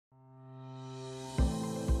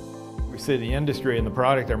see the industry and the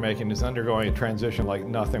product they're making is undergoing a transition like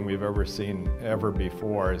nothing we've ever seen ever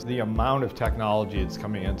before. The amount of technology that's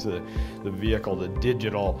coming into the vehicle, the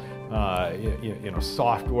digital,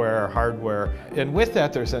 software, hardware, and with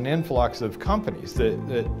that there's an influx of companies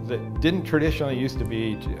that didn't traditionally used to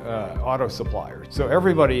be auto suppliers. So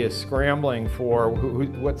everybody is scrambling for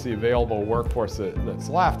what's the available workforce that's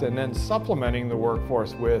left, and then supplementing the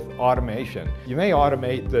workforce with automation. You may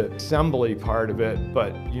automate the assembly part of it,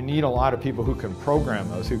 but you need a lot of people who can program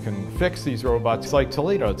those, who can fix these robots. It's like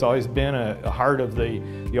Toledo. It's always been a heart of the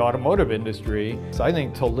automotive industry. So I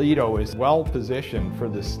think Toledo is well positioned for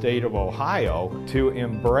the state of Ohio to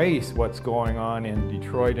embrace what's going on in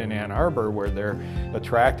Detroit and Ann Arbor, where they're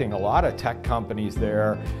attracting a lot of tech companies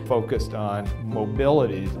there focused on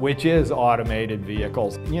mobility, which is automated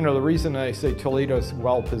vehicles. You know, the reason I say Toledo's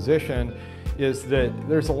well positioned is that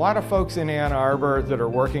there's a lot of folks in Ann Arbor that are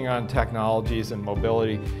working on technologies and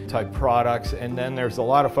mobility type products, and then there's a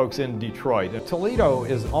lot of folks in Detroit. And Toledo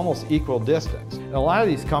is almost equal distance. And a lot of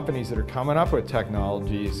these companies that are coming up with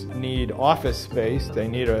technologies need office space. They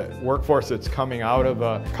need a workforce that's coming out of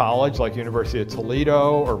a college like University of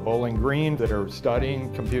Toledo or Bowling Green that are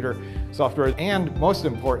studying computer software. And most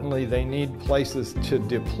importantly, they need places to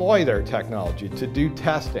deploy their technology, to do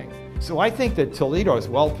testing. So I think that Toledo is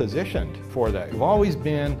well positioned for that. We've always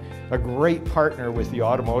been a great partner with the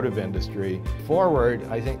automotive industry. Forward,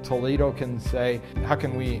 I think Toledo can say, how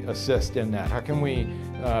can we assist in that? How can we,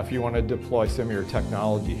 if you want to deploy some of your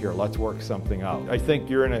technology here, let's work something out. I think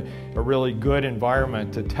you're in a really good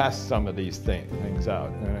environment to test some of these things out,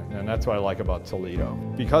 and that's what I like about Toledo.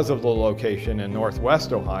 Because of the location in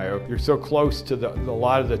Northwest Ohio, you're so close to a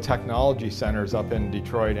lot of the technology centers up in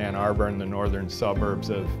Detroit, Ann Arbor, and the northern suburbs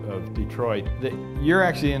of Detroit, that you're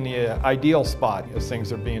actually in the ideal spot as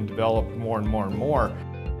things are being developed more and more and more.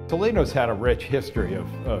 Toledo's had a rich history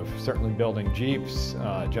of certainly building Jeeps.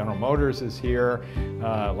 General Motors is here.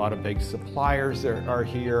 A lot of big suppliers are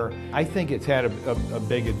here. I think it's had a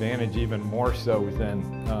big advantage, even more so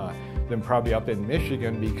than probably up in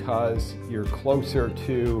Michigan, because you're closer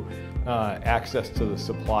to access to the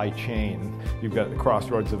supply chain. You've got the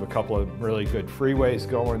crossroads of a couple of really good freeways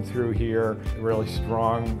going through here, really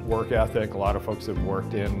strong work ethic. A lot of folks have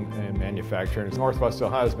worked in manufacturing. Northwest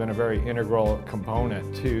Ohio has been a very integral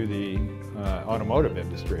component to the automotive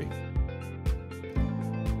industry.